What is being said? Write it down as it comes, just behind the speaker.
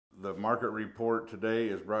The market report today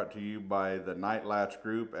is brought to you by the Night Latch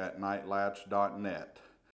Group at nightlatch.net.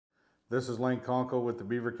 This is Lane Conkle with the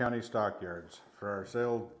Beaver County Stockyards. For our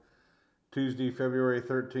sale Tuesday, February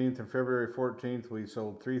 13th and February 14th, we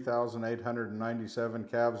sold 3,897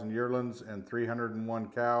 calves and yearlings and 301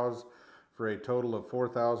 cows for a total of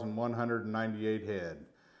 4,198 head.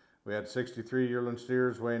 We had 63 yearling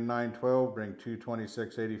steers weighing 912, bring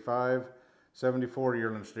 226.85. 74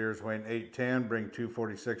 yearling steers weighing 810, bring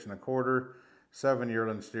 246 and a quarter. 7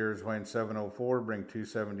 yearling steers weighing 704, bring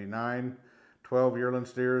 279. 12 yearling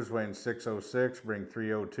steers weighing 606, bring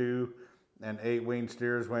 302. And 8 weaned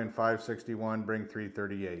steers weighing 561, bring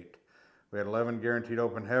 338. We had 11 guaranteed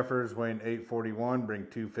open heifers weighing 841, bring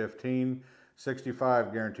 215.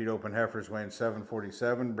 65 guaranteed open heifers weighing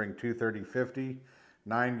 747, bring 230.50.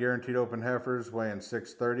 9 guaranteed open heifers weighing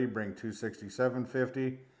 630, bring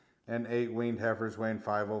 267.50. And 8 weaned heifers weighing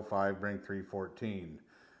 505, bring 314.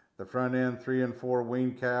 The front end 3 and 4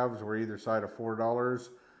 weaned calves were either side of $4.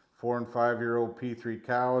 4 and 5-year-old P3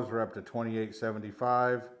 cows are up to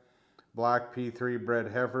 $28.75. Black P3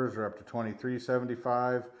 bred heifers are up to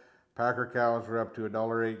 $23.75. Packer cows are up to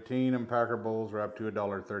 $1.18 and Packer bulls are up to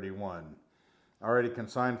 $1.31. Already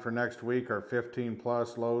consigned for next week are 15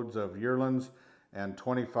 plus loads of yearlings and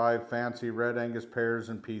 25 fancy Red Angus pairs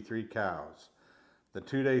and P3 cows. The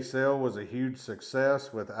 2-day sale was a huge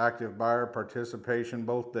success with active buyer participation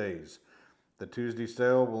both days. The Tuesday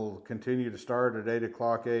sale will continue to start at 8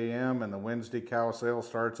 o'clock a.m. and the Wednesday cow sale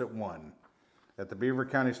starts at 1. At the Beaver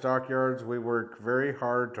County Stockyards, we work very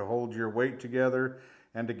hard to hold your weight together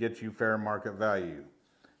and to get you fair market value.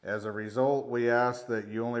 As a result, we ask that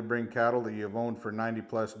you only bring cattle that you've owned for 90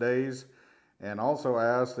 plus days, and also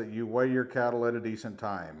ask that you weigh your cattle at a decent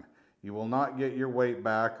time. You will not get your weight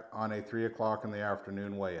back on a 3 o'clock in the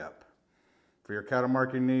afternoon weigh up. For your cattle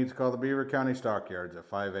marketing needs, call the Beaver County Stockyards at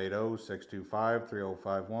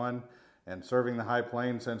 580-625-3051. And serving the High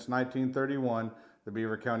Plains since 1931, the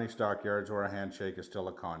Beaver County Stockyards, where a handshake is still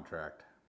a contract.